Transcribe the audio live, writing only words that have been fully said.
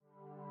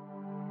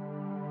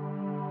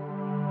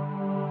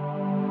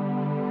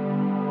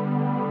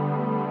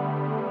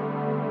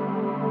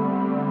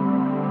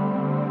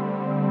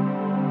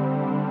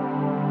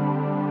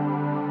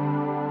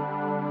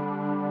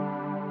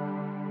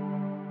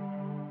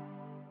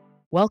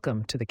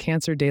Welcome to the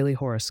Cancer Daily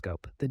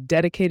Horoscope, the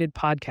dedicated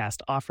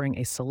podcast offering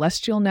a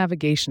celestial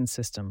navigation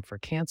system for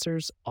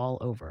cancers all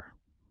over.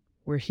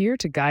 We're here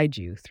to guide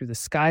you through the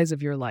skies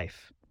of your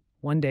life,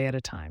 one day at a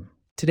time.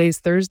 Today's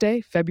Thursday,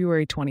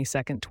 February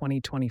 22nd,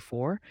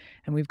 2024,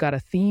 and we've got a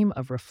theme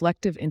of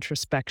reflective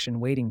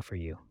introspection waiting for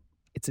you.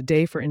 It's a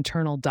day for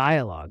internal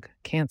dialogue,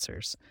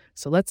 Cancers,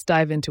 so let's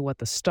dive into what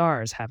the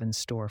stars have in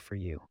store for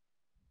you.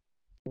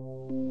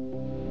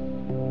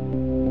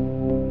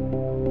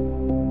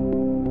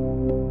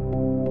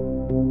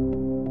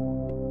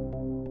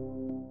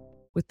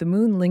 With the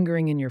moon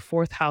lingering in your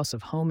fourth house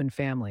of home and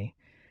family,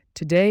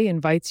 today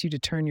invites you to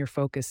turn your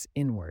focus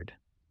inward.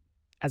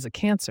 As a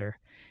Cancer,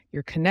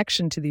 your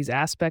connection to these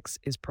aspects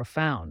is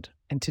profound,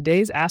 and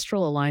today's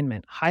astral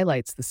alignment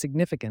highlights the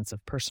significance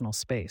of personal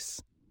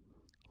space.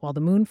 While the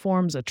moon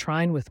forms a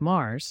trine with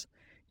Mars,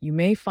 you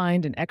may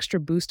find an extra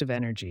boost of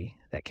energy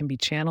that can be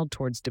channeled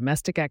towards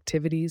domestic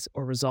activities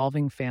or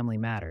resolving family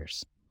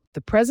matters. The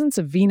presence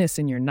of Venus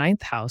in your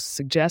ninth house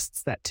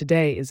suggests that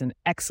today is an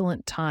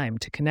excellent time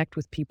to connect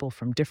with people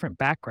from different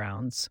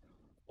backgrounds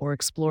or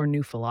explore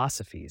new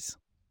philosophies.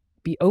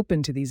 Be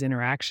open to these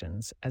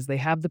interactions as they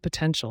have the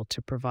potential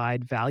to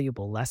provide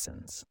valuable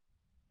lessons.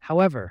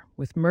 However,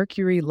 with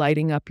Mercury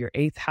lighting up your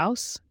eighth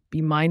house,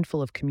 be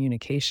mindful of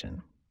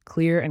communication.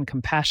 Clear and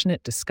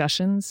compassionate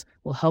discussions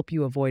will help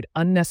you avoid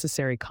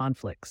unnecessary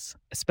conflicts,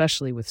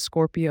 especially with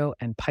Scorpio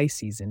and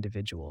Pisces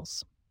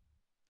individuals.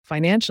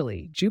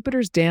 Financially,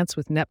 Jupiter's dance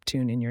with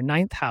Neptune in your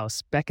ninth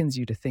house beckons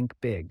you to think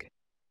big.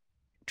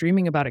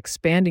 Dreaming about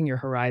expanding your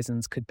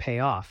horizons could pay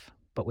off,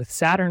 but with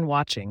Saturn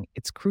watching,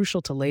 it's crucial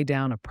to lay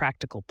down a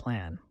practical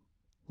plan.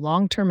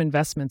 Long-term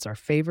investments are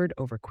favored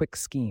over quick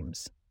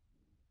schemes.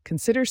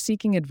 Consider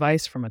seeking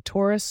advice from a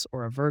Taurus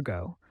or a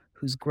Virgo,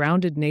 whose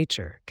grounded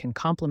nature can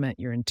complement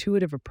your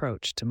intuitive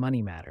approach to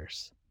money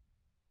matters.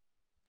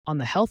 On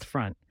the health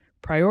front,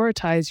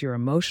 prioritize your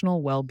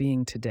emotional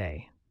well-being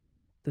today.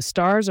 The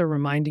stars are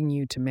reminding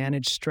you to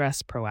manage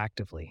stress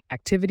proactively.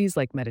 Activities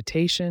like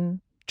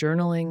meditation,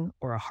 journaling,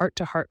 or a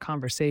heart-to-heart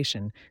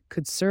conversation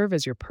could serve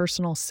as your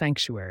personal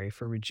sanctuary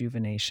for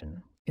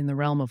rejuvenation. In the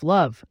realm of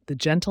love, the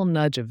gentle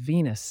nudge of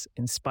Venus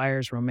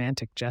inspires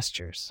romantic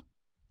gestures.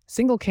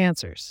 Single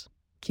Cancers,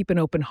 keep an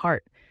open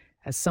heart,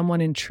 as someone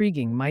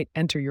intriguing might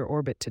enter your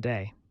orbit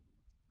today.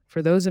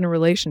 For those in a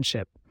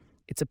relationship,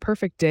 it's a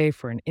perfect day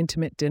for an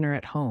intimate dinner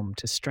at home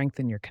to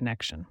strengthen your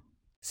connection.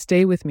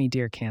 Stay with me,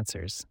 dear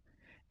Cancers,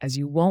 as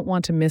you won't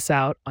want to miss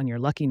out on your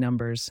lucky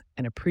numbers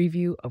and a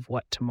preview of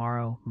what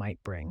tomorrow might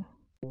bring.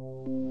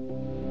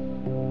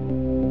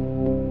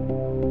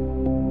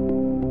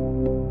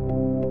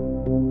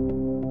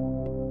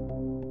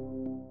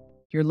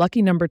 Your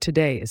lucky number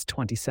today is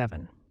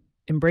 27.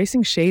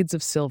 Embracing shades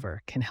of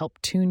silver can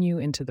help tune you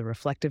into the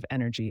reflective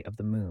energy of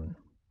the moon.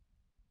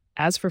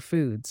 As for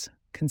foods,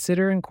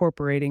 consider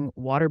incorporating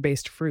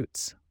water-based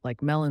fruits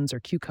like melons or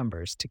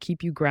cucumbers to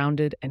keep you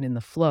grounded and in the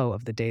flow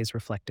of the day's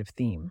reflective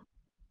theme.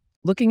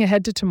 Looking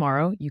ahead to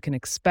tomorrow, you can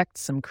expect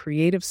some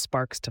creative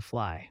sparks to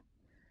fly.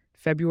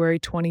 February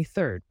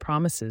 23rd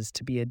promises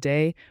to be a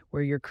day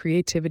where your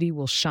creativity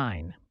will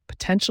shine,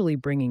 potentially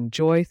bringing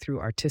joy through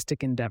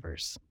artistic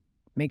endeavors.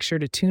 Make sure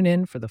to tune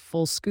in for the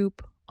full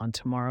scoop on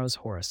tomorrow's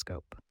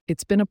horoscope.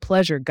 It's been a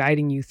pleasure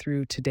guiding you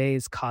through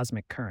today's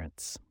cosmic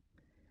currents.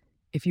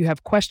 If you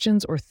have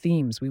questions or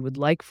themes we would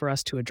like for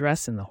us to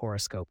address in the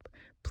horoscope,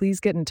 please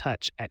get in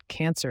touch at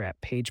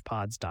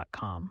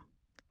cancer@pagepods.com.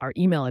 Our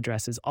email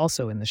address is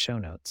also in the show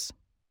notes.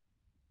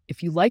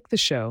 If you like the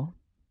show,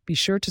 be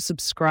sure to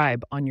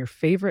subscribe on your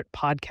favorite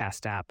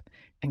podcast app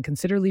and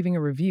consider leaving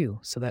a review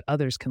so that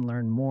others can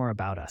learn more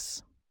about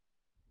us.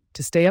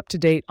 To stay up to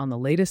date on the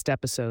latest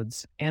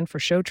episodes and for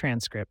show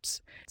transcripts,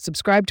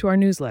 subscribe to our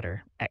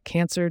newsletter at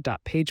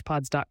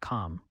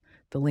cancer.pagepods.com.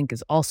 The link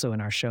is also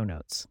in our show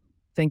notes.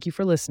 Thank you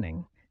for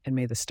listening, and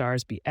may the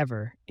stars be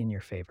ever in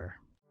your favor.